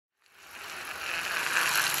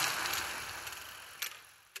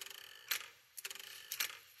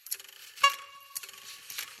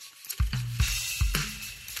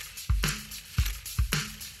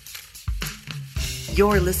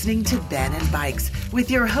You're listening to Ben and Bikes with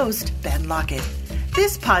your host, Ben Lockett.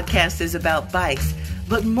 This podcast is about bikes,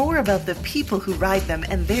 but more about the people who ride them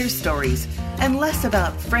and their stories, and less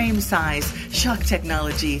about frame size, shock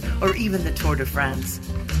technology, or even the Tour de France.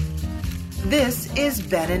 This is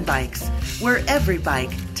Ben and Bikes, where every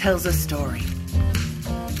bike tells a story.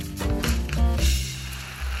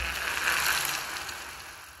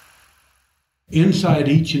 Inside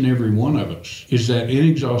each and every one of us is that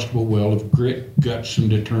inexhaustible well of grit, guts, and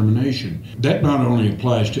determination. That not only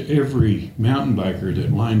applies to every mountain biker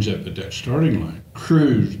that lines up at that starting line,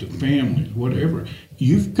 crews, the families, whatever.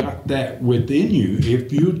 You've got that within you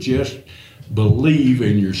if you just believe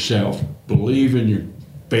in yourself, believe in your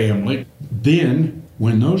family. Then,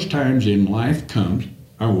 when those times in life comes,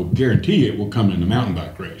 I will guarantee it will come in the mountain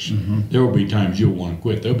bike race. Mm-hmm. There will be times you'll want to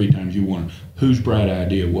quit. There'll be times you want to, whose bright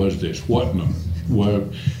idea was this? What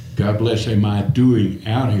God bless am I doing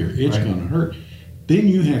out here? It's going to hurt. Then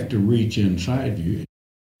you have to reach inside you.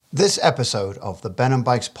 This episode of the Ben and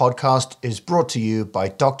Bikes podcast is brought to you by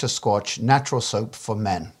Dr. Squatch Natural Soap for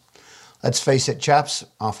Men. Let's face it, chaps,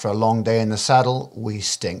 after a long day in the saddle, we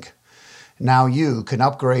stink. Now you can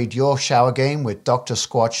upgrade your shower game with Dr.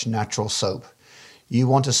 Squatch Natural Soap. You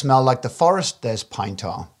want to smell like the forest, there's pine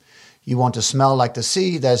tar. You want to smell like the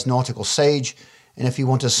sea, there's nautical sage. And if you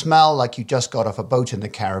want to smell like you just got off a boat in the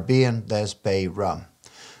Caribbean, there's bay rum.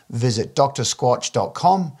 Visit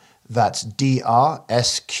drsquatch.com, that's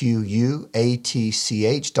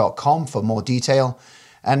DRSQUATCH.com for more detail.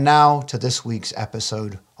 And now to this week's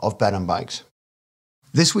episode of Ben and Bikes.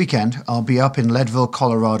 This weekend, I'll be up in Leadville,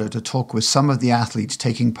 Colorado to talk with some of the athletes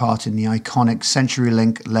taking part in the iconic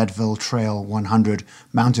CenturyLink Leadville Trail 100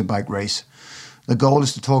 mountain bike race. The goal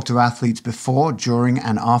is to talk to athletes before, during,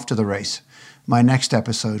 and after the race. My next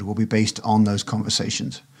episode will be based on those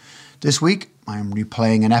conversations. This week, I am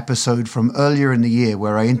replaying an episode from earlier in the year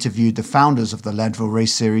where I interviewed the founders of the Leadville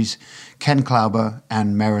Race Series, Ken Klauber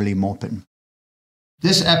and Merrilee Maupin.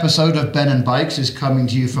 This episode of Ben and Bikes is coming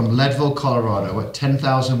to you from Leadville, Colorado at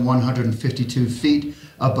 10,152 feet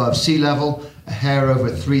above sea level, a hair over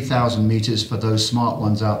 3,000 meters for those smart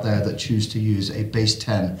ones out there that choose to use a base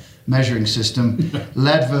 10 measuring system.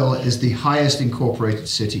 Leadville is the highest incorporated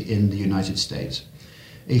city in the United States.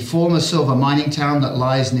 A former silver mining town that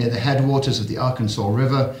lies near the headwaters of the Arkansas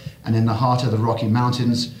River and in the heart of the Rocky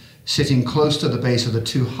Mountains, sitting close to the base of the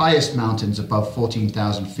two highest mountains above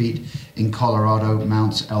 14,000 feet in Colorado,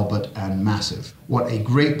 Mounts Elbert and Massive. What a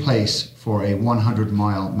great place for a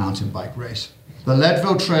 100-mile mountain bike race. The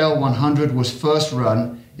Leadville Trail 100 was first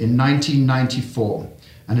run in 1994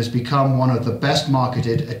 and has become one of the best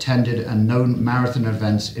marketed, attended and known marathon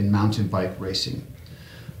events in mountain bike racing.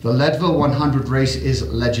 The Leadville 100 race is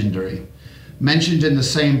legendary, mentioned in the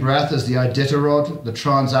same breath as the Iditarod, the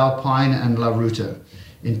Transalpine and La Ruta.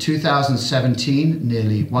 In 2017,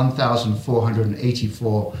 nearly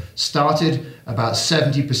 1,484 started. About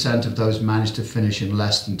 70% of those managed to finish in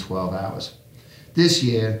less than 12 hours. This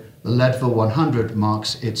year, the Leadville 100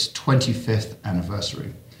 marks its 25th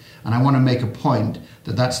anniversary. And I want to make a point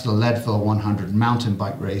that that's the Leadville 100 mountain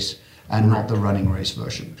bike race and not the running race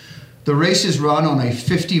version. The race is run on a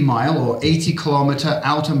 50-mile or 80-kilometer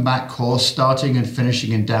out and back course starting and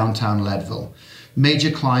finishing in downtown Leadville.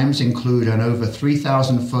 Major climbs include an over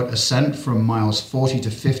 3,000-foot ascent from miles 40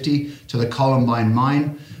 to 50 to the Columbine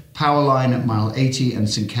Mine, Powerline at mile 80, and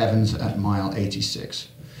St. Kevin's at mile 86.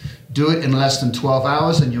 Do it in less than 12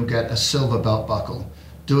 hours and you'll get a silver belt buckle.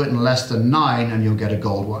 Do it in less than 9 and you'll get a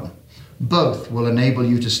gold one. Both will enable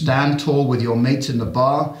you to stand tall with your mates in the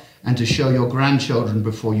bar and to show your grandchildren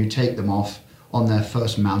before you take them off on their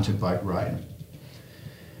first mountain bike ride.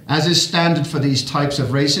 As is standard for these types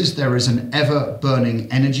of races, there is an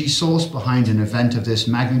ever-burning energy source behind an event of this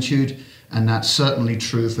magnitude, and that's certainly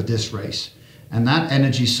true for this race. And that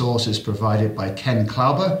energy source is provided by Ken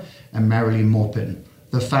Klauber and Merrilee Maupin,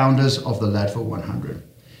 the founders of the Leadville 100.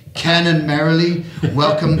 Ken and Merrilee,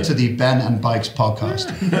 welcome to the Ben and Bikes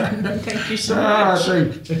podcast. Thank you so much. A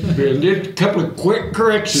couple of quick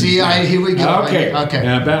corrections. See, here we go. Okay.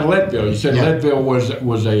 Now about Leadville, you said Leadville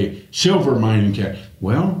was a silver mining town.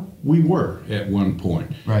 Well, we were at one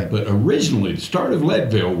point. Right. But originally, the start of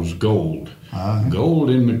Leadville was gold. Gold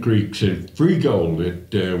in the creeks and free gold.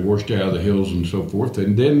 It washed out of the hills and so forth.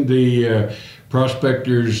 And then the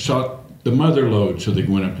prospectors sought the mother lode, so they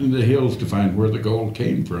went up into the hills to find where the gold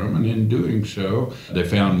came from, and in doing so, they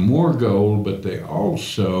found more gold, but they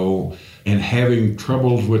also, in having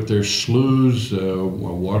troubles with their sloughs,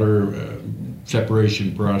 water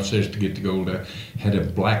separation process to get the gold out, had a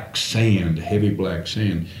black sand, heavy black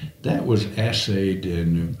sand. that was assayed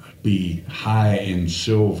and be high in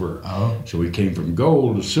silver. Oh. So we came from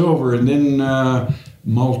gold to silver, and then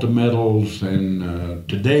multi-metals, and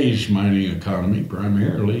today's mining economy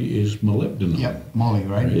primarily is molybdenum. Yep, moly,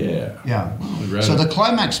 right? Yeah. Yeah. Right. So the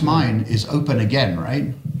Climax mine is open again,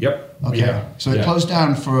 right? Yep. Okay. Yeah. So it closed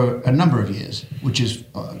down for a number of years, which is,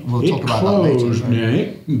 we'll talk about that later.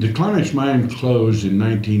 Right? The Climax mine closed in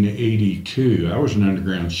 1982. I was an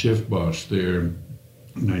underground shift boss there in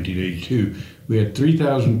 1982. We had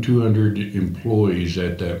 3,200 employees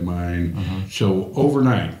at that mine. So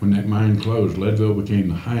overnight, when that mine closed, Leadville became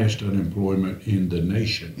the highest unemployment in the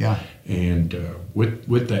nation. Yeah. And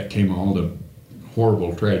with that came all the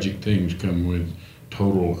horrible, tragic things come with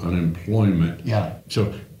total unemployment. Yeah.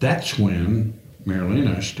 So that's when Marilee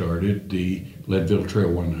and I started the Leadville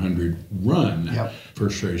Trail 100 run. Yep.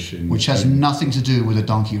 First race in... Which has nothing to do with a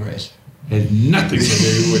donkey race. Had nothing to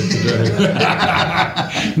do with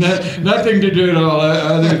nothing to do at all,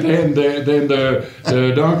 other than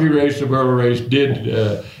the donkey race, the barrel race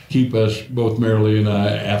did keep us, both Marilee and I,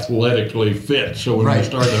 athletically fit. So when we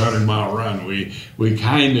started the 100-mile run, at least we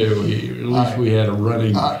had a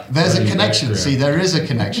running. There's running a connection. background. See, there is a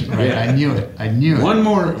connection, right? Yeah. I knew it. One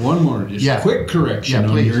more, just quick correction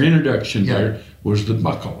on your introduction there was the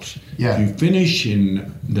buckles. Yeah. You finish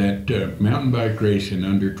in that mountain bike race in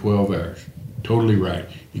under 12 hours. Totally right.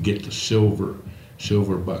 You get the silver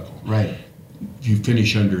buckle. Right. If you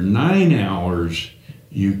finish under 9 hours,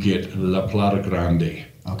 you get La Plata Grande.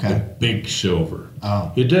 Okay. The big silver.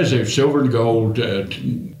 Oh. It does have silver and gold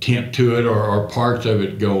tint to it, or parts of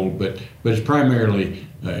it gold, but it's primarily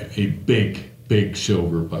a big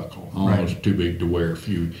silver buckle, almost too big to wear if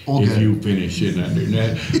you finish it under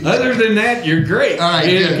that. Other than that, you're great. All right,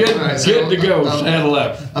 good to go. Saddle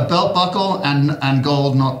up. A belt buckle and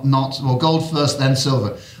gold, not gold first, then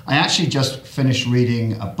silver. I actually just finished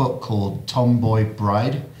reading a book called Tomboy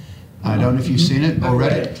Bride. I don't know if you've seen it or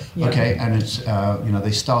read it. Yeah. Okay, and it's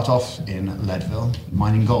they start off in Leadville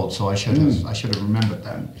mining gold, so I should have remembered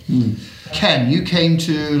that. Ken, you came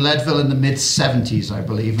to Leadville in the mid-70s, I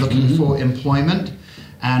believe, looking for employment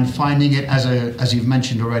and finding it as you've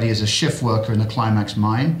mentioned already, as a shift worker in the Climax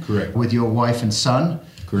mine. Correct. With your wife and son.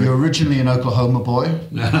 Correct. You're originally an Oklahoma boy.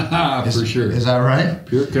 For sure. Is that right?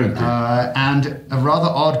 Pure country. And a rather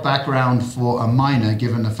odd background for a miner,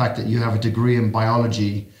 given the fact that you have a degree in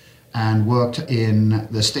biology and worked in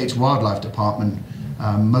the state's wildlife department,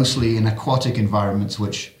 mostly in aquatic environments,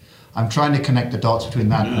 which I'm trying to connect the dots between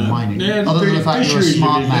that and mining. Yeah, other than the fact you're a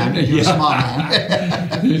smart man. You're a smart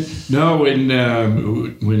man. No,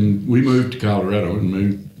 when we moved to Colorado and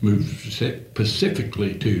moved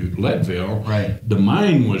specifically to Leadville, right. The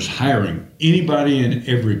mine was hiring anybody and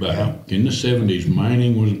everybody. Yeah. In the 70s,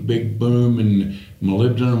 mining was a big boom, and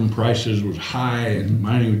molybdenum prices was high, and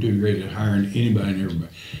mining was doing great at hiring anybody and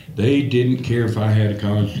everybody. They didn't care if I had a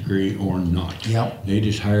college degree or not. Yep. They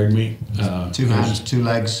just hired me. 2 hands, 2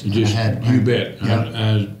 legs, and a head. You right? bet. Yep.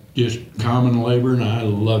 I was just common labor, and I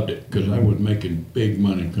loved it because I was making big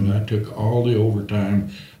money because I took all the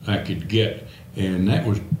overtime I could get. And that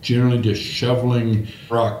was generally just shoveling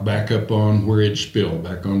rock back up on where it spilled,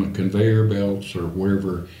 back on the conveyor belts or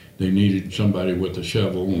wherever they needed somebody with a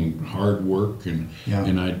shovel and hard work. And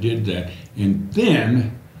I did that. And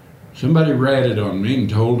then somebody ratted on me and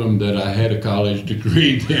told them that I had a college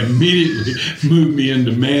degree. They immediately moved me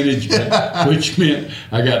into management, which meant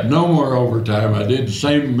I got no more overtime. I did the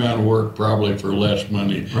same amount of work, probably for less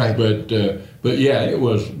money. Right. But yeah, it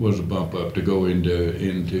was a bump up to go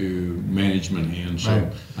into management hands. So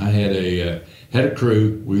right. I had a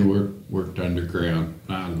crew. We worked underground.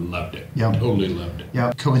 I loved it. Yeah. Totally loved it.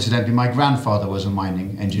 Yeah. Coincidentally, my grandfather was a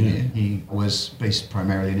mining engineer. He was based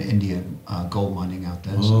primarily in India, gold mining out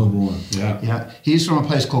there. Oh boy. Yeah. Yeah. He's from a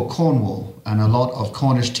place called Cornwall, and a lot of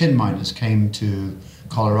Cornish tin miners came to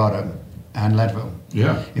Colorado and Leadville.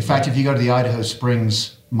 Yeah. In fact, if you go to the Idaho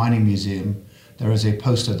Springs Mining Museum, there is a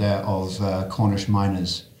poster there of Cornish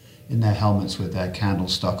miners in their helmets with their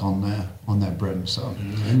candles stuck on their brim. So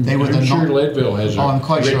they were I'm sure Leadville has a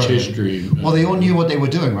rich history. Well, they all knew what they were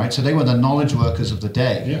doing, right? So they were the knowledge workers of the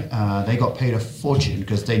day. Yeah. They got paid a fortune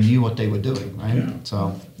because they knew what they were doing, right? Yeah.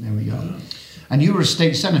 So there we go. And you were a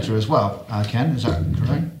state senator as well, Ken, is that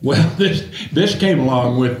correct? Well, this came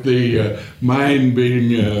along with the mine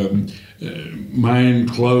being mine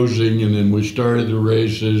closing, and then we started the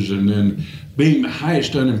races, and then being the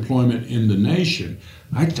highest unemployment in the nation.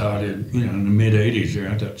 I thought in the mid 80s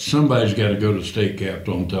there, I thought somebody's got to go to the state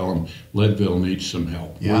capitol and tell them Leadville needs some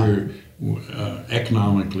help. Yeah.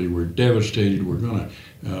 economically, we're devastated. We're going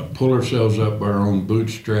to pull ourselves up by our own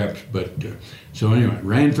bootstraps. But so anyway,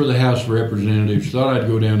 ran for the House of Representatives. Thought I'd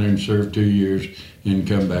go down there and serve 2 years and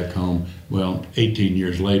come back home. Well, 18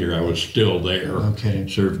 years later, I was still there. Okay.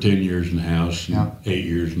 Served 10 years in the House, and Yeah. 8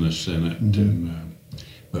 years in the Senate. Mm-hmm. And,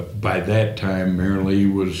 but by that time,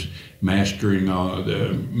 Marilee was mastering all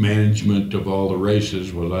the management of all the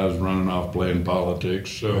races while I was running off playing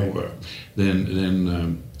politics. So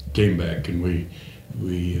then came back, and we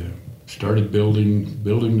started building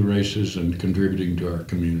the races and contributing to our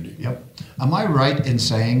community. Yep. Am I right in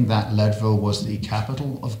saying that Leadville was the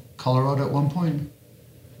capital of Colorado at one point?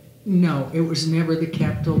 No, it was never the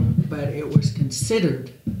capital, but it was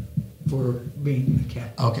considered for being the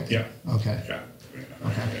capital. Okay. Yeah. Okay. Yeah.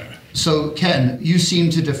 Okay. Yeah. So, Ken, you seem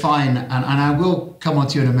to define, and I will come on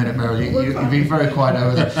to you in a minute, Marilee. You've been very quiet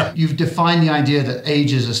over there. You've defined the idea that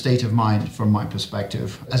age is a state of mind, from my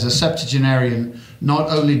perspective. As a septuagenarian, not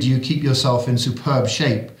only do you keep yourself in superb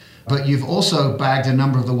shape, but you've also bagged a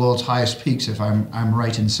number of the world's highest peaks, if I'm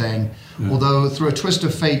right in saying. Yeah. Although through a twist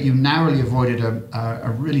of fate, you narrowly avoided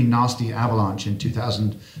a really nasty avalanche in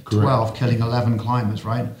 2012, correct, killing 11 climbers,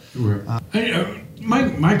 right?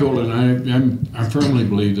 My goal, and I firmly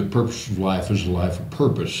believe the purpose of life is a life of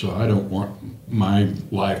purpose. So I don't want my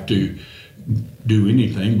life to do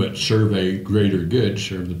anything but serve a greater good,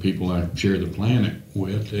 serve the people I share the planet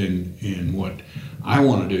with, and what I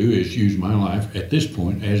want to do is use my life at this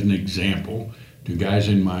point as an example to guys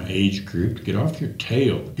in my age group to get off your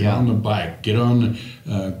tail, get on the bike, get on,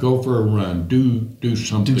 go for a run, do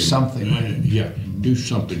something. Do something. Yeah, do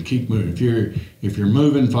something. Keep moving. If you're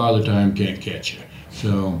moving, Father Time can't catch you.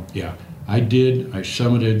 So yeah, I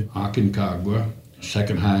summited Aconcagua,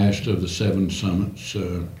 second highest of the 7 summits,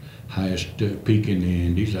 highest peak in the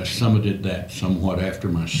Andes. I summited that somewhat after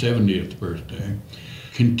my 70th birthday.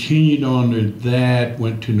 Continued on to that,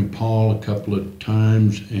 went to Nepal a couple of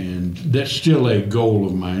times, and that's still a goal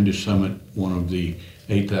of mine to summit one of the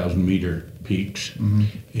 8,000 meter peaks. Mm-hmm.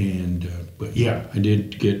 And but yeah, I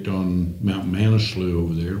did get on Mount Manaslu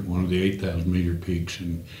over there, one of the 8,000 meter peaks,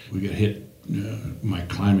 and we got hit. My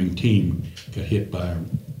climbing team got hit by a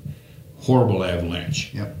horrible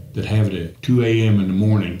avalanche. Yep. That happened at 2 a.m. in the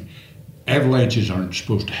morning. Avalanches aren't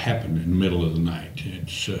supposed to happen in the middle of the night.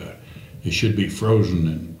 It should be frozen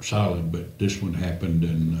and solid, but this one happened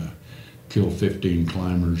and killed 15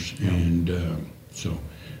 climbers. Yep. And so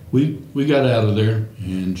we got out of there,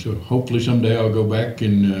 and so hopefully someday I'll go back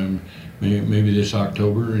and maybe this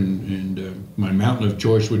October, and my mountain of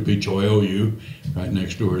choice would be Choiolu, right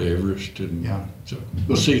next door to Everest, and so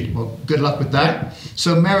we'll see. Well, good luck with that. Yeah.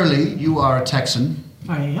 So Marilee, you are a Texan.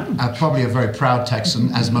 I am. Probably a very proud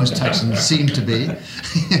Texan, as most Texans seem to be.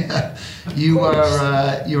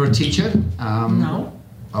 You're a teacher. No.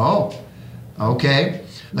 Oh, okay.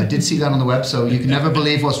 I did see that on the web, so you can never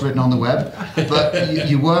believe what's written on the web. But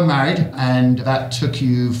you were married, and that took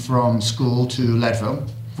you from school to Leadville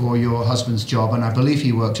for your husband's job, and I believe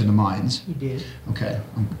he worked in the mines. He did.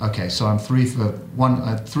 Okay. So I'm 3 for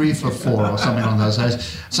 4 or something on those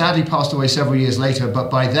days. Sadly, passed away several years later, but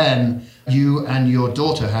by then you and your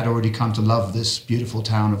daughter had already come to love this beautiful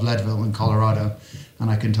town of Leadville in Colorado, and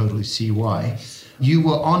I can totally see why. You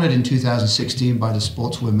were honored in 2016 by the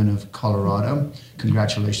Sportswomen of Colorado.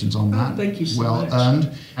 Congratulations on that. Thank you so Well much.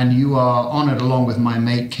 earned. And you are honored along with my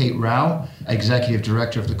mate Kate Rao, Executive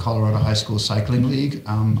Director of the Colorado High School Cycling League.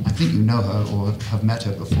 I think you know her or have met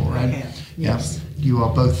her before, right? I have, yes. Yeah. You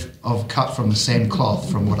are both cut from the same cloth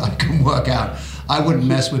from what I can work out. I wouldn't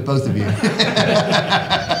mess with both of you.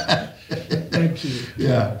 Thank you.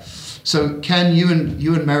 Yeah. So Ken, you and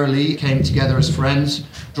Marilee came together as friends,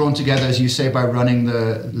 drawn together, as you say, by running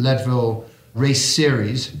the Leadville Race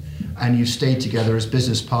Series, and you stayed together as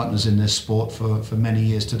business partners in this sport for many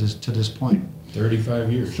years to this point.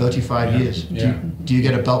 35 years. 35 years. Yeah. Do you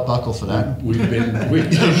get a belt buckle for that? We've been.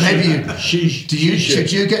 Maybe you.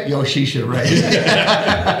 Should you get your shisha raised?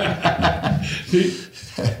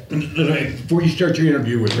 Before you start your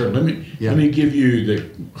interview with her, let me give you the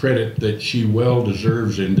credit that she well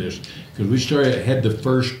deserves in this, because we had the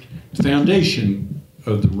first foundation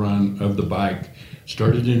of the run of the bike.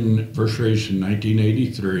 Started in first race in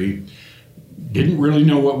 1983. Didn't really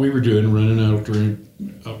know what we were doing, running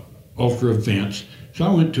ultra events. So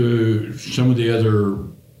I went to some of the other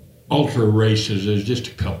ultra races. There's just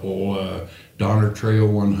a couple. Donner Trail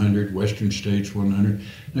 100, Western States 100.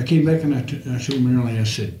 And I came back and I told Marilee, I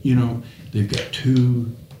said, they've got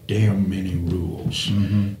too damn many rules.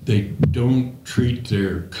 Mm-hmm. They don't treat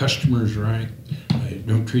their customers right. They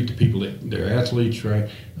don't treat the people, their athletes right.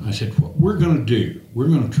 I said, what we're going to do, we're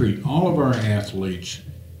going to treat all of our athletes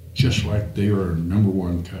just like they are our number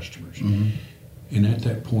one customers. Mm-hmm. And at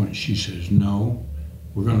that point, she says, no,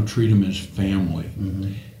 we're going to treat them as family.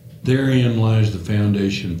 Mm-hmm. Therein lies the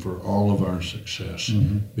foundation for all of our success.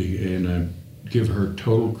 Mm-hmm. And I give her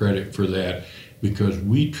total credit for that, because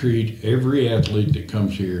we treat every athlete that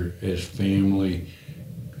comes here as family.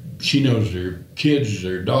 She knows their kids,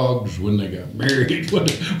 their dogs, when they got married,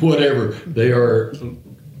 whatever. They are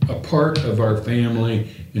a part of our family,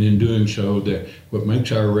 and in doing so, that what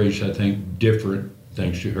makes our race, I think, different,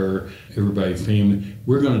 thanks to her, everybody family,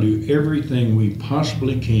 we're going to do everything we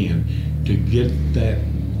possibly can to get that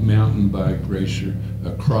mountain bike racer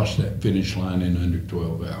across that finish line in under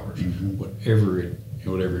 12 hours, whatever it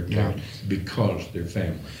takes, because they're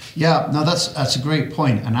family. Yeah, no, that's a great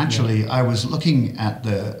point. And actually, I was looking at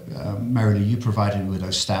the Marilee, you provided with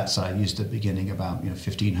those stats I used at the beginning about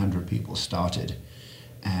 1,500 people started,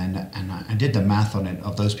 and I did the math on it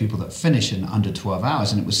of those people that finish in under 12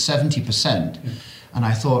 hours, and it was 70%. And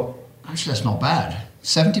I thought, actually, that's not bad.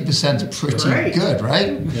 70% is pretty good,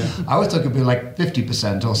 right? Yeah. I would think it'd be like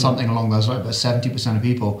 50% or something along those lines, but 70% of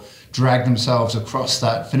people drag themselves across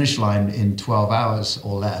that finish line in 12 hours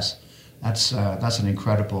or less. That's an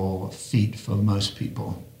incredible feat for most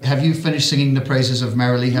people. Have you finished singing the praises of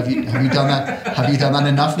Marilee? Have you done that? Have you done that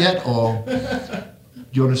enough yet, or do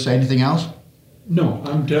you want to say anything else? No,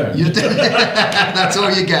 I'm done. You're done. That's all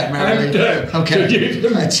you get, Marilee. I'm done. Okay.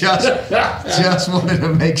 I just wanted to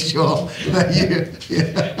make sure that you.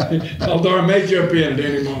 Although I may jump in at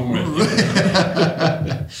any moment.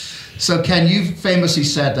 So, Ken, you've famously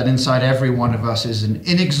said that inside every one of us is an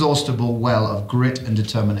inexhaustible well of grit and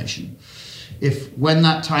determination. If, when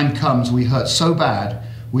that time comes, we hurt so bad,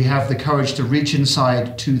 we have the courage to reach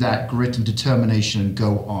inside to that grit and determination and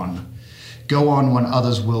go on. Go on when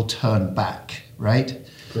others will turn back, right?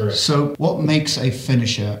 Correct. So, what makes a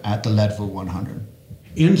finisher at the Leadville 100?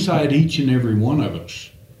 Inside each and every one of us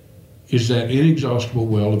is that inexhaustible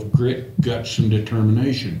well of grit, guts, and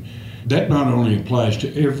determination. That not only applies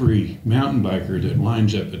to every mountain biker that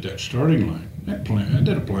lines up at that starting line,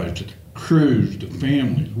 that applies to the crews, the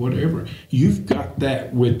families, whatever. You've got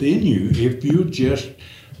that within you if you just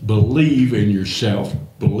believe in yourself,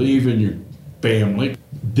 believe in your family.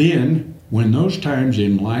 Then, when those times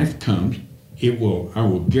in life comes, I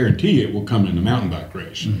will guarantee it will come in the mountain bike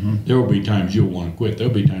race. Mm-hmm. There will be times you'll want to quit.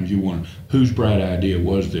 There'll be times you want to, whose bright idea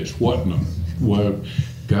was this? What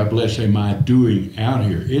God bless am I doing out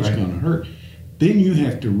here? It's right. Going to hurt. Then you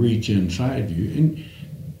have to reach inside you.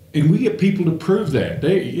 And we get people to prove that.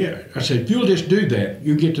 I said, if you'll just do that,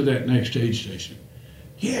 you'll get to that next aid station.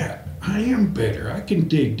 Yeah, I am better. I can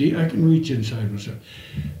dig deep. I can reach inside myself.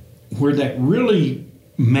 Where that really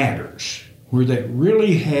matters, where that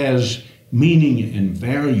really has meaning and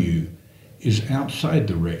value is outside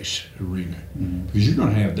the race arena. Mm-hmm. Because you're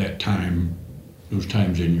going to have those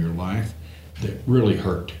times in your life that really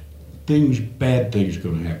hurt. Bad things are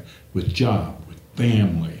going to happen with job, with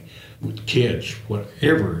family, with kids,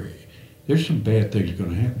 whatever. There's some bad things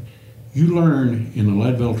going to happen. You learn in the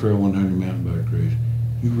Leadville Trail 100 mountain bike race,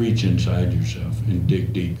 you reach inside yourself and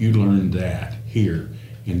dig deep. You learn that here.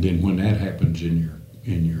 And then when that happens in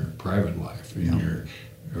your private life, your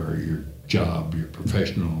job, your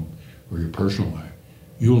professional or your personal life,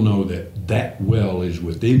 you'll know that well is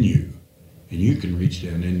within you, and you can reach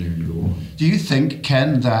down in there and go on. Do you think,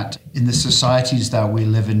 Ken, that in the societies that we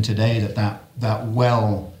live in today, that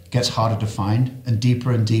well gets harder to find and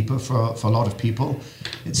deeper for a lot of people?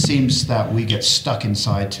 It seems that we get stuck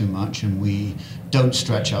inside too much and we don't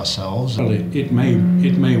stretch ourselves. Well, it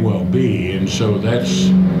may well be, and so that's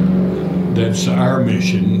our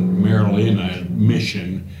mission, Marilee and I's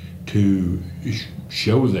mission, to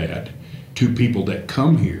show that to people that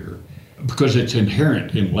come here, because it's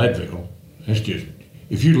inherent in Leadville. That's just,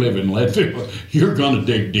 if you live in Leadville, you're gonna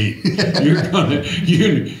dig deep. You're gonna,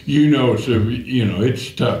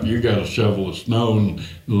 it's tough. You got to shovel the snow and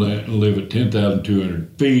live at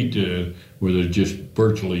 10,200 feet where there's just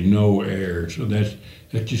virtually no air. So that's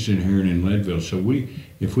just inherent in Leadville. So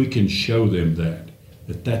if we can show them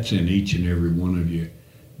that's in each and every one of you,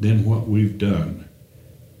 then what we've done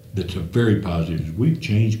that's a very positive is we've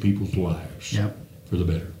changed people's lives for the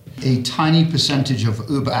better. A tiny percentage of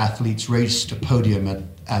Uber athletes race to podium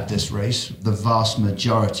at this race. The vast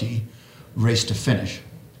majority race to finish.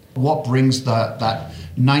 What brings that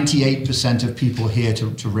 98% of people here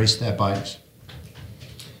to race their bikes?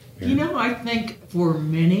 I think for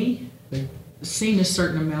many, they've seen a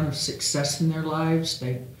certain amount of success in their lives.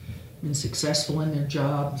 They've been successful in their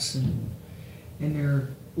jobs, and they're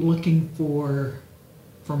looking for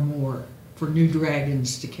more, for new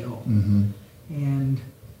dragons to kill. Mm-hmm. And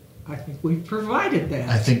I think we've provided that.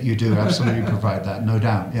 I think you do absolutely provide that, no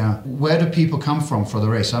doubt, yeah. Where do people come from for the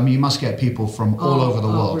race? I mean, you must get people from all over the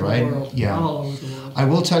world, right? Yeah. All over the world. I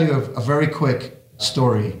will tell you a very quick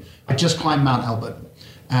story. I just climbed Mount Elbert,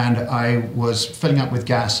 and I was filling up with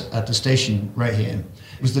gas at the station right here.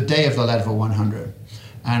 It was the day of the Leadville 100.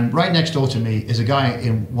 And right next door to me is a guy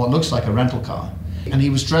in what looks like a rental car. And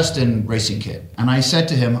he was dressed in racing kit. And I said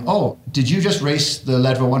to him, "Oh, did you just race the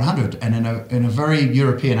Leadville 100? And in a very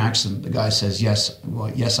European accent, the guy says, yes,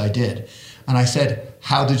 I did. And I said,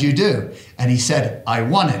 "How did you do?" And he said, "I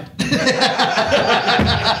won it."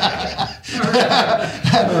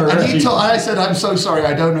 And I said, "I'm so sorry,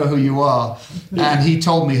 I don't know who you are." And he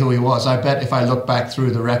told me who he was. I bet if I look back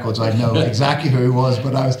through the records, I'd know exactly who he was.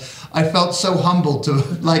 But I felt so humbled to,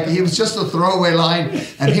 like, he was just a throwaway line.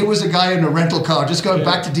 And here was a guy in a rental car just going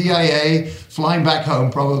back to DIA, flying back home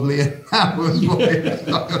probably. And that was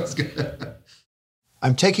good.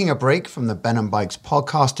 I'm taking a break from the Ben and Bikes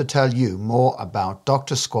podcast to tell you more about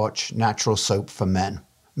Dr. Squatch Natural Soap for Men.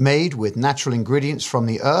 Made with natural ingredients from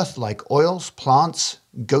the earth like oils, plants,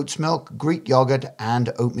 goat's milk, Greek yogurt,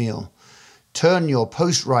 and oatmeal. Turn your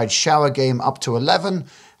post-ride shower game up to 11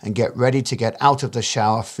 and get ready to get out of the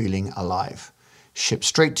shower feeling alive. Shipped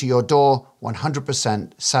straight to your door,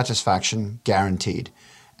 100% satisfaction guaranteed.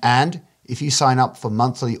 And if you sign up for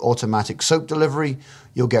monthly automatic soap delivery,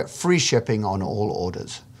 you'll get free shipping on all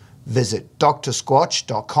orders. Visit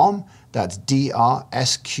drsquatch.com, that's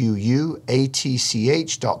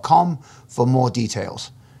DRSQUATCH.com for more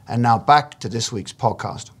details. And now back to this week's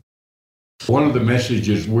podcast. One of the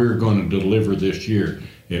messages we're going to deliver this year,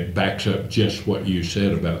 it backs up just what you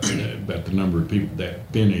said about the number of people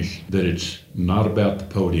that finish, that it's not about the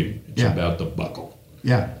podium, it's about the buckle.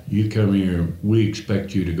 Yeah. You come here, we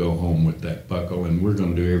expect you to go home with that buckle, and we're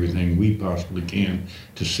going to do everything we possibly can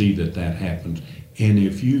to see that happens. And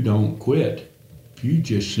if you don't quit, if you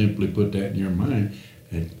just simply put that in your mind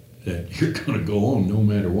that you're going to go on no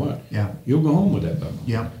matter what, you'll go home with that buckle.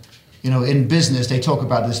 Yeah. You know, in business, they talk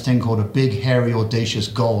about this thing called a big, hairy, audacious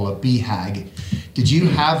goal, a BHAG. Did you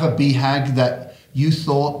have a BHAG that you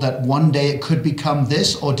thought that one day it could become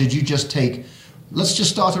this, or did you just take, let's just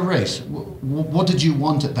start a race? What did you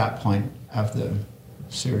want at that point of the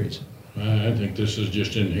series? I think this is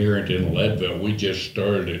just inherent in Leadville. We just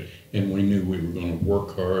started it, and we knew we were going to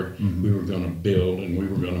work hard, we were going to build, and we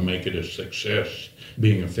were going to make it a success.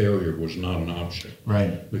 Being a failure was not an option.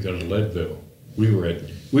 Right. Because Leadville, we were at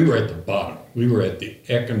the bottom. We were at the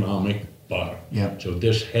economic bottom. Yeah. So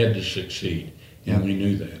this had to succeed, and we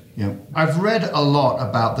knew that. Yeah. I've read a lot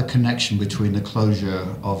about the connection between the closure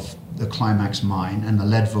of the Climax mine and the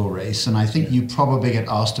Leadville race, and I think you probably get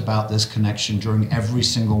asked about this connection during every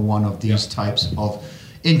single one of these types of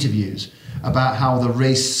interviews about how the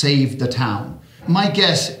race saved the town. My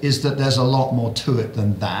guess is that there's a lot more to it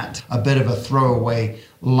than that, a bit of a throwaway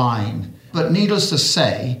line. But needless to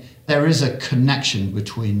say, there is a connection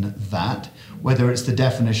between that, whether it's the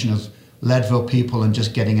definition of Leadville people and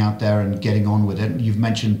just getting out there and getting on with it. You've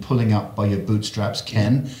mentioned pulling up by your bootstraps,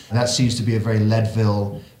 Ken. That seems to be a very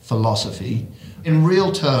Leadville philosophy. In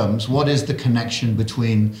real terms, what is the connection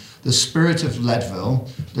between the spirit of Leadville,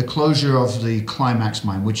 the closure of the Climax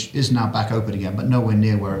mine, which is now back open again, but nowhere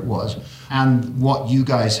near where it was, and what you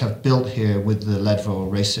guys have built here with the Leadville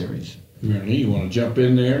race series? Really, you want to jump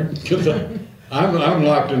in there? Because I'm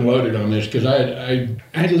locked and loaded on this, because I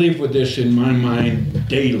live with this in my mind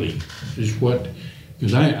daily.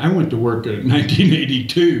 Because I went to work at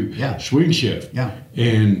 1982 swing shift,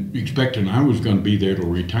 and expecting I was going to be there till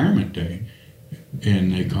retirement day,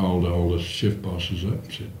 and they called all the shift bosses up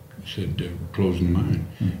and said we're closing the mine.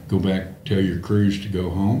 Go back, tell your crews to go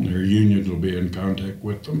home. Their unions will be in contact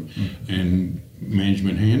with them, and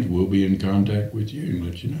management hands will be in contact with you and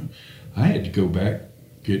let you know. I had to go back,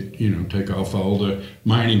 take off all the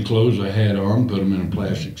mining clothes I had on, put them in a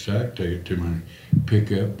plastic sack, take it to my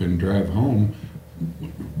pickup, and drive home,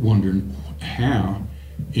 wondering how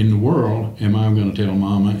in the world am I going to tell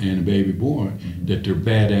mama and a baby boy that their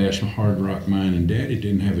badass hard rock mining daddy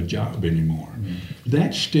didn't have a job anymore.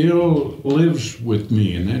 That still lives with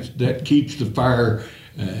me, and that keeps the fire,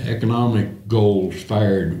 economic goals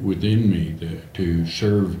fired within me to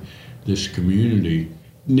serve this community.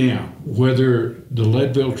 Now, whether the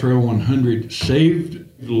Leadville Trail 100 saved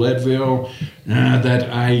Leadville,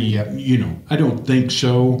 I don't think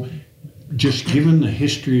so. Just given the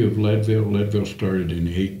history of Leadville started in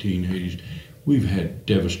the 1880s. We've had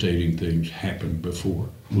devastating things happen before.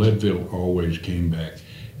 Leadville always came back.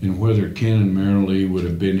 And whether Ken and Marilee would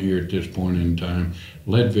have been here at this point in time,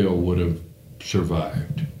 Leadville would have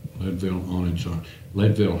survived. Leadville on its own.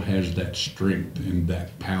 Leadville has that strength and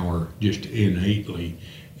that power just innately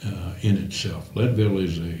in itself. Leadville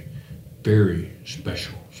is a very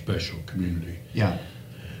special community. Yeah.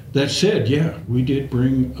 That said, yeah, we did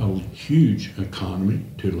bring a huge economy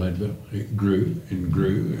to Leadville. It grew and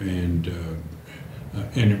grew, and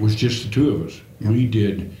it was just the two of us. Yeah. We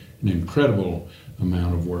did an incredible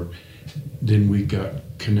amount of work. Then we got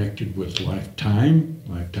connected with Lifetime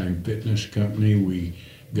Fitness Company. We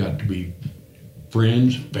got to be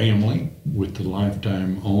friends, family with the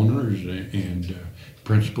Lifetime owners and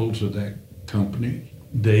principals of that company.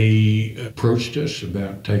 They approached us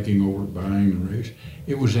about taking over, buying the race.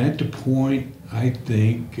 It was at the point, I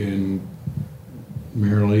think, and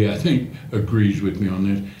Marilee, I think, agrees with me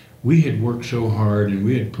on this, we had worked so hard and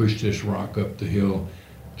we had pushed this rock up the hill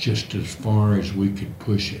just as far as we could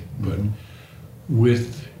push it. But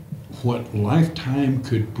with what Lifetime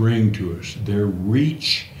could bring to us, their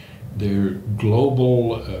reach, their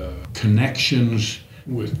global connections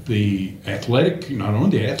with the athletic, not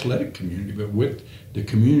only the athletic community, but with the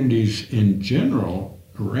communities in general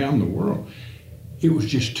around the world, it was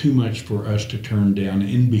just too much for us to turn down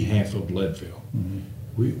in behalf of Leadville.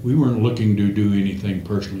 We weren't looking to do anything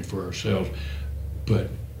personally for ourselves, but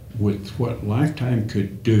with what Lifetime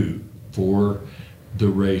could do for the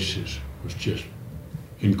races was just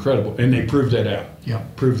incredible. And they proved that out. Yeah.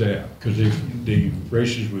 Proved that out. Because the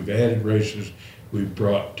races, we've added races, we've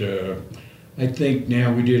brought, I think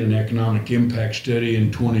now we did an economic impact study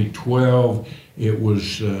in 2012. It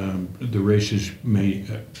was, the races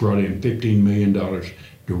brought in $15 million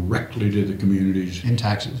directly to the communities. In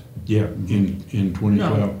taxes? Yeah, in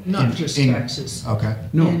 2012. No, not just taxes. Okay.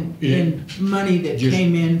 No, in money that just-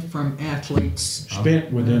 came in from athletes.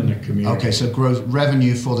 spent within the community. Okay, so growth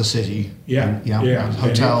revenue for the city. Yeah, Yeah. yeah. And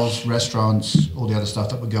hotels, restaurants, all the other stuff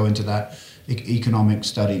that would go into that economic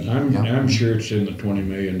study. I'm sure it's in the $20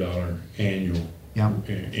 million annual Yeah.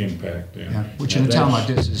 impact. Yeah. Which Now in a town like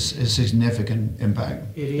that's- this is significant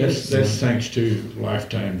impact. It That's, is. that's thanks to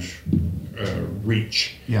Lifetime's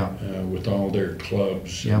reach Yeah. with all their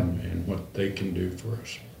clubs Yeah. and what they can do for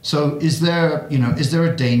us. So is there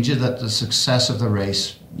a danger that the success of the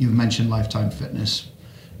race, you've mentioned Lifetime Fitness,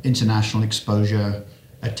 international exposure,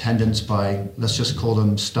 attendance by, let's just call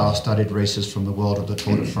them star-studded races from the world of the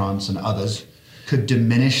Tour de France and others, could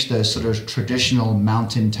diminish the sort of traditional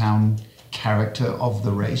mountain town character of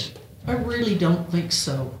the race? I really don't think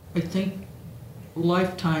so. I think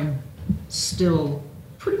Lifetime still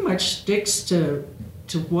pretty much sticks to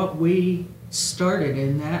what we started,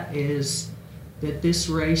 and that is that this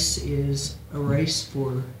race is a race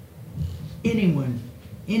for anyone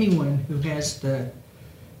who has the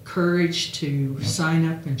courage to sign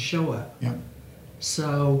up and show up. Yeah.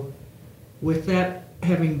 So with that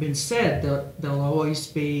having been said, there'll always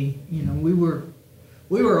be, we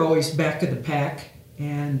were always back of the pack,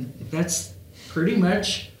 and that's pretty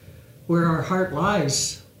much where our heart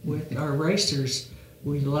lies with our racers.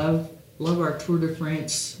 We love our Tour de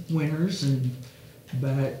France winners,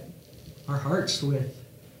 but our hearts with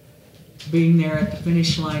being there at the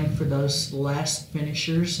finish line for those last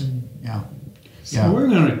finishers. And Yeah. So we're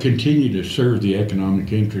going to continue to serve the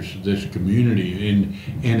economic interests of this community,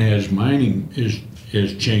 and as mining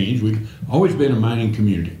has changed, we've always been a mining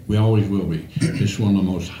community. We always will be. This is one of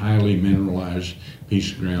the most highly mineralized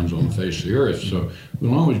piece of grounds on the face of the earth, so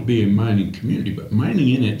we'll always be a mining community, but mining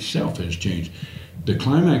in itself has changed. The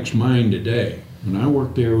Climax mine today, when I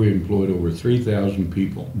worked there, we employed over 3,000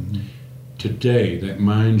 people. Today, that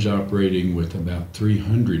mine's operating with about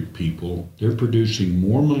 300 people. They're producing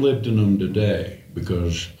more molybdenum today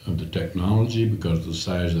because of the technology, because of the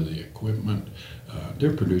size of the equipment.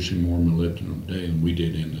 They're producing more molybdenum today than we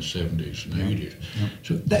did in the 70s and 80s.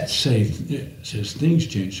 So that says things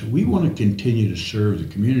change. So we want to continue to serve the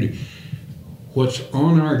community. What's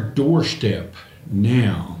on our doorstep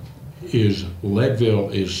now is Leadville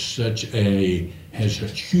has such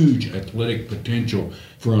huge athletic potential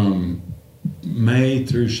from May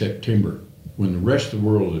through September, when the rest of the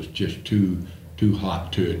world is just too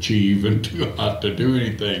hot to achieve and too hot to do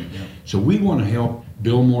anything. Yeah. So we want to help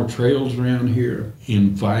build more trails around here,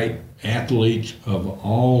 invite athletes of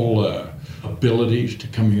all abilities to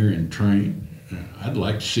come here and train. I'd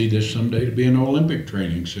like to see this someday to be an Olympic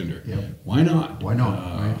training center. Yeah. Why not? Why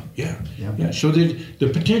not? Right. Yeah. So the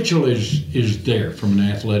potential is there from an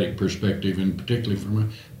athletic perspective, and particularly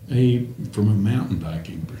from a mountain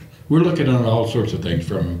biking perspective. We're looking at all sorts of things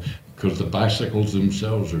because the bicycles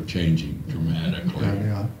themselves are changing dramatically.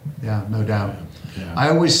 Yeah, no doubt. Yeah.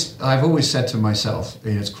 I've always said to myself,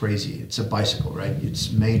 it's crazy. It's a bicycle, right?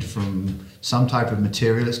 It's made from some type of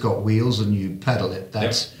material. It's got wheels, and you pedal it.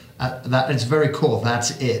 that it's very cool.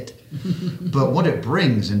 That's it. But what it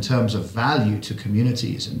brings in terms of value to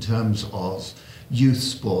communities, in terms of youth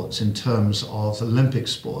sports, in terms of Olympic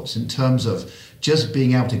sports, in terms of just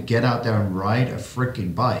being able to get out there and ride a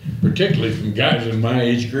freaking bike. Particularly from guys in my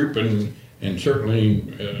age group and certainly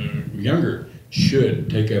younger, should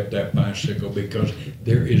take up that bicycle, because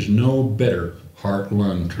there is no better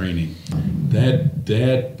heart-lung training.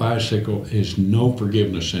 That bicycle is no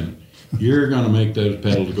forgiveness in it. You're going to make those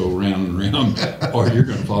pedals go round and round, or you're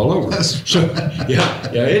going to fall over. So,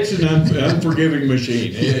 it's an unforgiving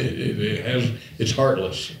machine. It's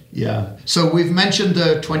heartless. Yeah. So we've mentioned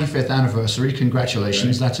the 25th anniversary.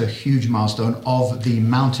 Congratulations. Right. That's a huge milestone of the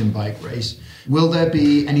mountain bike race. Will there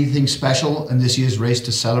be anything special in this year's race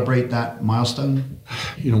to celebrate that milestone?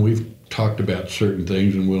 We've talked about certain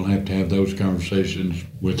things, and we'll have to have those conversations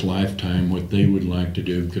with Lifetime, what they would like to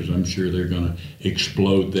do, because I'm sure they're going to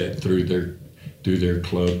explode that through their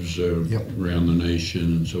clubs around the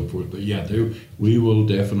nation and so forth. But we will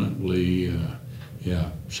definitely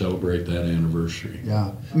celebrate that anniversary.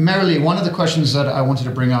 Yeah. Marilee, one of the questions that I wanted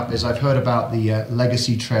to bring up is I've heard about the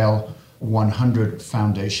Legacy Trail 100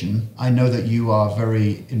 Foundation. I know that you are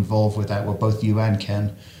very involved with that, well, both you and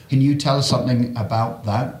Ken. Can you tell us something about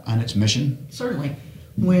that and its mission? Certainly.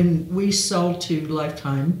 When we sold to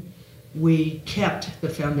Lifetime, we kept the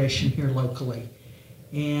foundation here locally.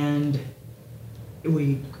 And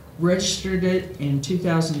we registered it in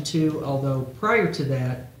 2002, although prior to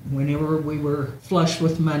that, whenever we were flush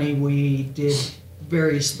with money, we did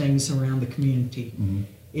various things around the community. Mm-hmm.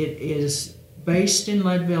 It is based in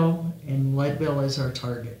Leadville, and Leadville is our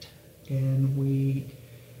target. And we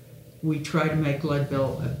try to make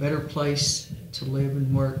Leadville a better place to live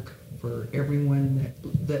and work for everyone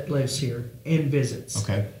that lives here and visits.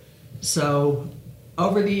 Okay. So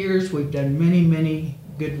over the years, we've done many, many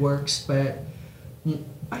good works, but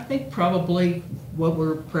I think probably what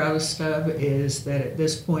we're proudest of is that at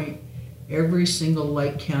this point, every single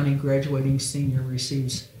Lake County graduating senior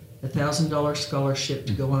receives a $1,000 scholarship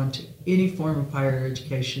to go on to any form of higher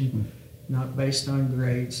education, not based on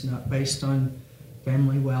grades, not based on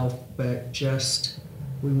family wealth, but just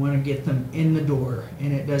we want to get them in the door.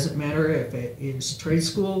 And it doesn't matter if it is trade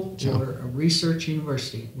school or a research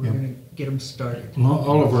university. We're going to get them started.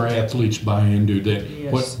 All of our athletes buy into that.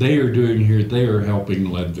 Yes. What they are doing here, they are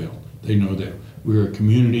helping Leadville. They know that we're a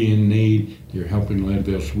community in need. They're helping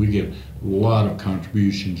Leadville, so we get a lot of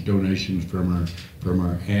contributions, donations from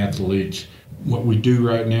our athletes. What we do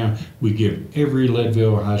right now, we give every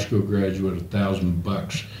Leadville high school graduate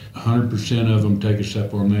 $1,000. 100% of them take us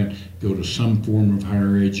up on that, go to some form of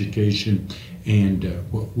higher education. And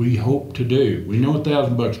what we hope to do, we know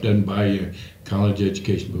 $1,000 doesn't buy you a college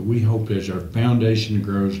education, but we hope as our foundation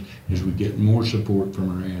grows, as we get more support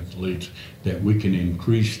from our athletes, that we can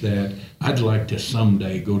increase that. I'd like to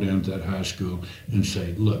someday go down to that high school and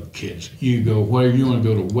say, look, kids, you go where you want to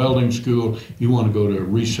go to welding school, you want to go to a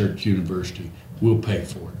research university, we'll pay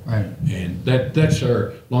for it. Right. And that's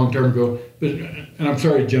our long-term goal. And I'm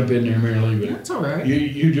sorry to jump in there, Marilee, but That's all right.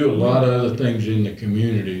 You do a lot of other things in the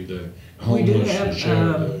community. We do have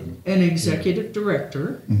an executive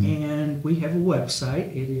director, and we have a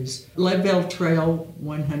website. It is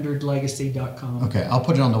LeadvilleTrail100Legacy.com. Okay, I'll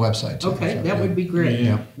put it on the website too. Okay, sure. that would be great.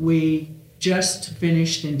 Yeah. We just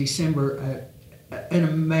finished in December an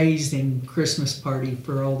amazing Christmas party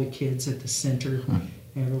for all the kids at the center.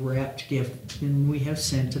 We have a wrapped gift, and we have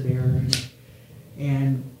Santa there.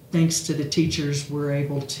 And thanks to the teachers, we're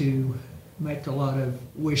able to make a lot of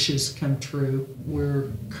wishes come true.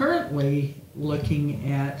 We're currently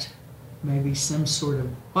looking at maybe some sort of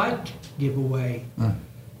bike giveaway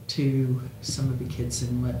to some of the kids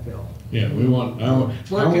in Leadville. Yeah, I want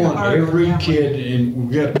every kid, and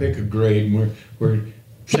we've got to pick a grade, and we're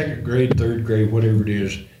second grade, third grade, whatever it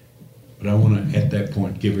is, but I want to, at that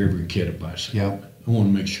point, give every kid a bicycle. Yeah. I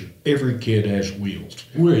want to make sure every kid has wheels.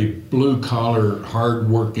 We're a blue-collar,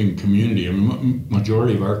 hard-working community. I mean,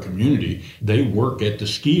 majority of our community, they work at the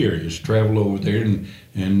ski areas, travel over there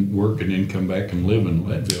and work, and then come back and live in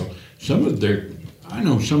Leadville. I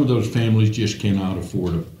know some of those families just cannot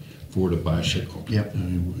afford a bicycle. Yep.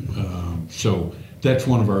 So that's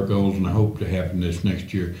one of our goals, and I hope to happen this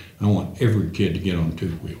next year. I want every kid to get on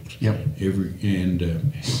two wheels. Yep.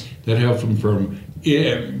 That helps them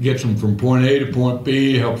gets them from point A to point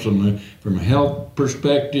B, helps them from a health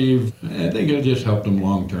perspective. I think it'll just help them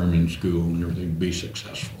long term in school and everything to be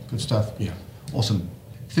successful. Good stuff. Yeah. Awesome.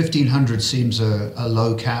 1,500 seems a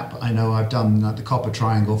low cap. I know I've done the Copper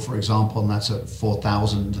Triangle, for example, and that's at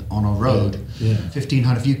 4,000 on a road. Yeah.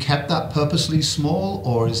 1,500. Have you kept that purposely small,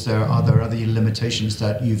 or are there other limitations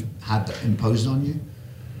that you've had imposed on you?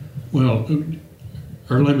 Well,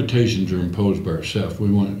 our limitations are imposed by ourselves.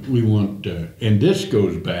 We want, and this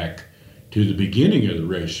goes back to the beginning of the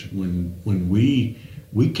race when we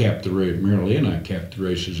capped the race. Marilee and I capped the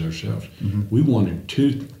races ourselves. Mm-hmm. We wanted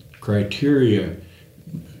two criteria,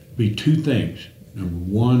 be two things. Number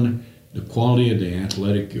one, the quality of the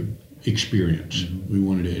athletic experience. Mm-hmm. We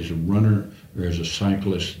wanted it as a runner or as a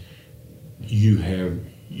cyclist,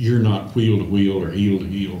 you're not wheel to wheel or heel to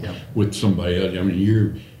heel with somebody else. I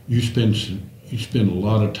mean, you spend a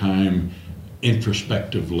lot of time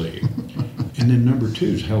introspectively. And then number two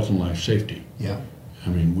is health and life safety. Yeah. I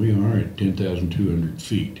mean, we are at 10,200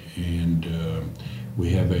 feet, and we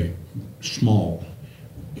have a small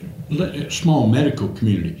medical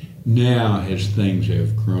community. Now, as things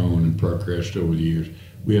have grown and progressed over the years,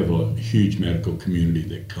 we have a huge medical community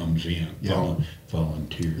that comes in,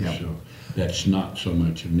 volunteers. Yeah. So that's not so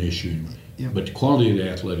much an issue. Yeah. But the quality of the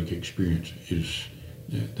athletic experience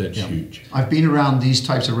that's huge. I've been around these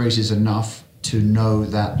types of races enough to know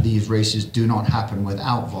that these races do not happen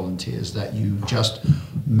without volunteers that you just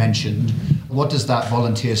mentioned. What does that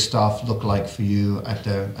volunteer staff look like for you at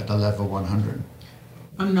the level 100?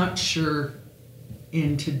 I'm not sure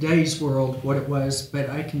in today's world what it was,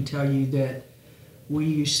 but I can tell you that we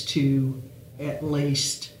used to, at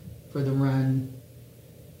least for the run,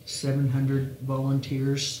 700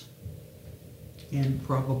 volunteers and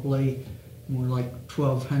probably more like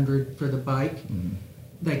 1,200 for the bike. Mm-hmm.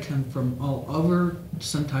 They come from all over.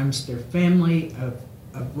 Sometimes they're family of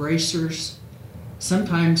racers.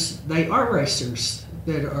 Sometimes they are racers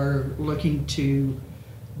that are looking to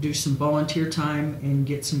do some volunteer time and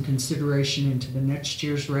get some consideration into the next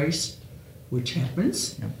year's race, which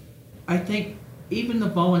happens. Yep. I think even the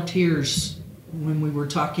volunteers, when we were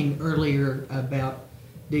talking earlier about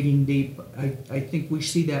digging deep, I think we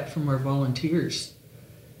see that from our volunteers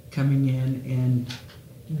coming in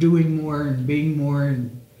and doing more and being more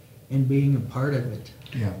and being a part of it.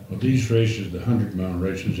 Yeah. Well, these races, the 100-mile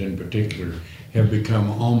races in particular, have become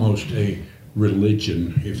almost a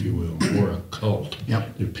religion, if you will, or a cult.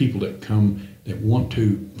 Yep. There are people that come that want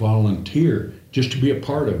to volunteer just to be a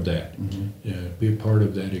part of that, be a part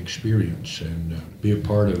of that experience, and be a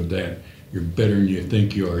part of that. You're better than you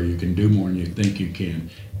think you are. You can do more than you think you can.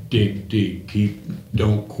 Dig deep,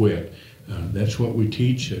 don't quit. That's what we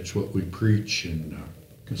teach. That's what we preach. And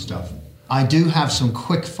good stuff. I do have some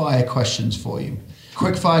quick fire questions for you.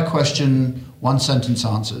 Quick fire question, 1 sentence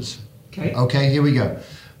answers. Okay, here we go.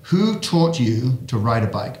 Who taught you to ride a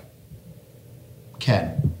bike?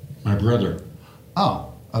 Ken. My brother.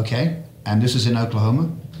 Oh, okay. And this is in Oklahoma?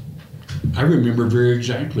 I remember very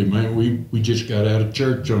exactly. We just got out of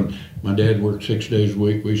church my dad worked 6 days a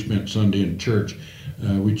week. We spent Sunday in church.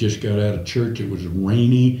 We just got out of church. It was a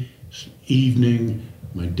rainy evening.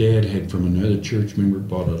 My dad had, from another church member,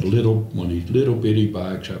 bought one of these little bitty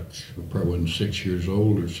bikes. I probably wasn't 6 years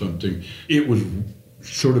old or something. It was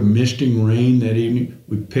sort of misting rain that evening.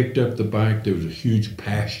 We picked up the bike. There was a huge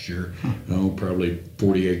pasture, probably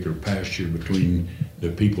 40-acre pasture between the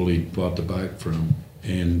people he bought the bike from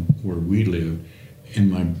and where we lived.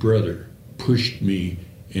 And my brother pushed me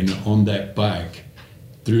on that bike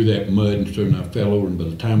through that mud, and so I fell over, and by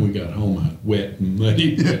the time we got home, I was wet and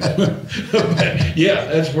muddy. Yeah,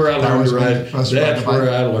 that's where I learned to ride. That's where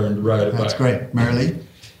I learned to ride a bike. That's great. Marilee?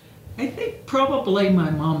 I think probably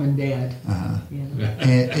my mom and dad.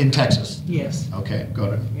 Yeah. In Texas? Yes. Okay,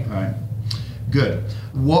 got it. Yeah. All right. Good.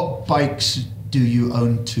 What bikes do you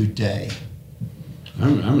own today?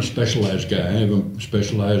 I'm a Specialized guy. I have a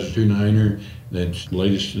Specialized 2.9er that's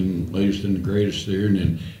latest and the greatest there,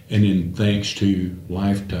 and then thanks to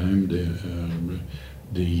Lifetime,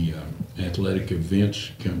 the athletic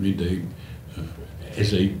events company, they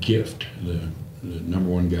as a gift, the number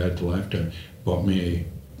one guy at the Lifetime bought me a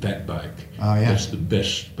fat bike. Oh yeah. That's the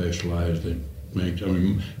best Specialized that makes. I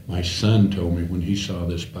mean, my son told me when he saw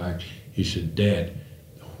this bike, he said, "Dad,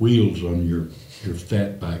 the wheels on your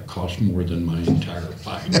fat bike cost more than my entire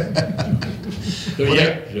bike."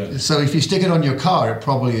 So if you stick it on your car, it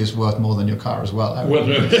probably is worth more than your car as well. Well,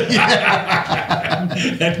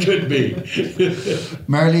 that could be.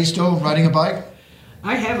 Marilee, still riding a bike?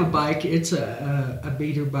 I have a bike. It's a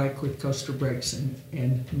beater bike with coaster brakes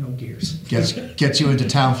and no gears. Gets you into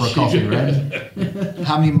town for a coffee, right?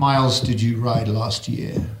 How many miles did you ride last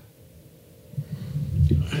year?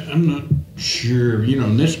 I'm not sure.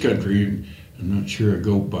 In this country, I'm not sure I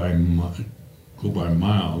go by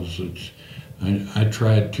miles. I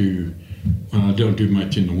tried to. Well, I don't do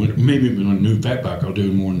much in the winter. Maybe on a new fat bike, I'll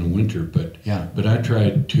do more in the winter. But I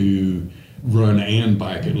tried to run and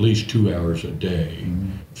bike at least 2 hours a day. Mm-hmm.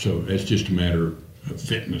 So it's just a matter of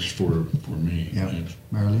fitness for me. Yeah. It's-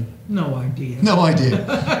 Marilyn? No idea. No idea.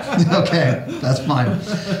 Okay, that's fine.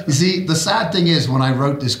 You see, the sad thing is when I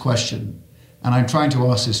wrote this question, and I'm trying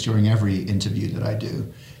to ask this during every interview that I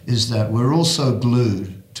do, is that we're also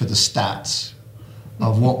glued to the stats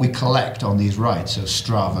of what we collect on these rides. So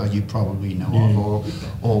Strava, you probably know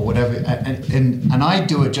of, or whatever. And I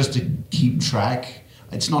do it just to keep track.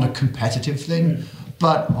 It's not a competitive thing.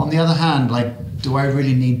 But on the other hand, like, do I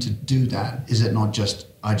really need to do that? Is it not just,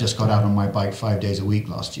 I just got out on my bike 5 days a week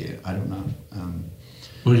last year? I don't know.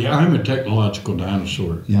 Well, yeah, I'm a technological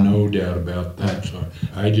dinosaur, Yeah. no doubt about that. So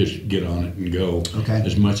I just get on it and go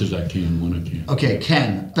as much as I can when I can. Okay,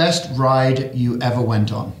 Ken, best ride you ever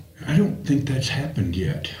went on? I don't think that's happened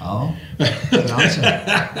yet. Oh, good answer.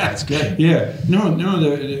 That's good. Yeah, no,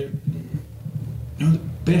 the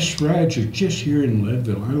best rides are just here in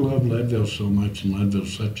Leadville. I love Leadville so much, and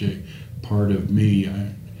Leadville's such a part of me.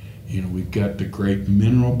 We've got the great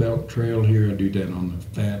Mineral Belt Trail here. I do that on the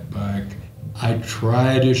fat bike. I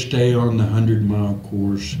try to stay on the 100-mile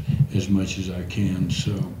course as much as I can.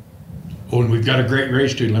 So, and we've got a great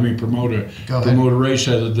race too. Let me promote a race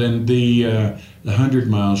other than the 100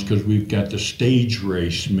 miles, because we've got the stage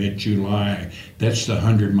race mid-July. That's the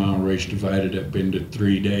 100-mile race divided up into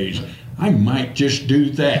 3 days. I might just do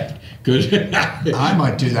that, because I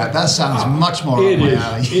might do that. That sounds much more up my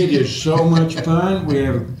alley. It is so much fun. We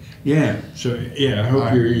have. I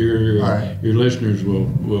hope your listeners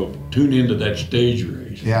will tune into that stage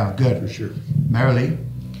race. Yeah, good. For sure. Marilee?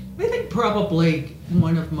 I think probably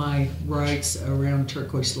one of my rides around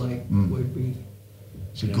Turquoise Lake would be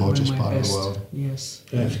It's a gorgeous one of my part best. of the world. Yes.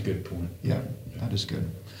 That's a good point. Yeah, that is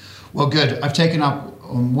good. Well, good. I've taken up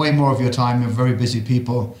way more of your time. You're very busy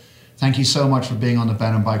people. Thank you so much for being on the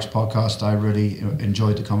Ben and Bikes podcast. I really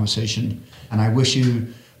enjoyed the conversation. And I wish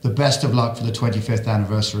you the best of luck for the 25th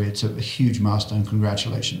anniversary. It's a huge milestone.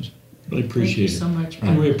 Congratulations. Really appreciate it. Thank you so much.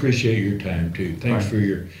 And we appreciate your time too. Thanks for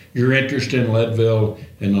your interest in Leadville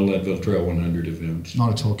and the Leadville Trail 100 events.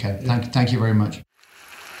 Not at all, Ken. Thank you very much.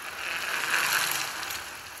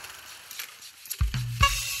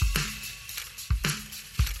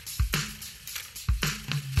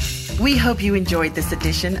 We hope you enjoyed this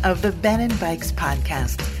edition of the Ben and Bikes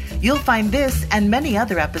podcast. You'll find this and many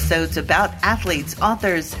other episodes about athletes,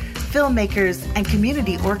 authors, filmmakers, and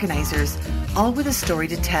community organizers, all with a story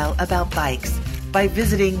to tell about bikes, by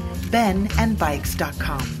visiting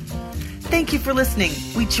benandbikes.com. Thank you for listening.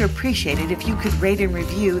 We'd sure appreciate it if you could rate and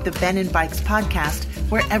review the Ben and Bikes podcast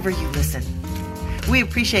wherever you listen. We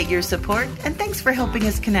appreciate your support, and thanks for helping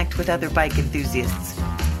us connect with other bike enthusiasts.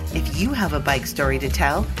 If you have a bike story to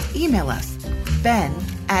tell, email us,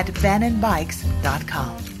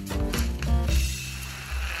 ben@benandbikes.com.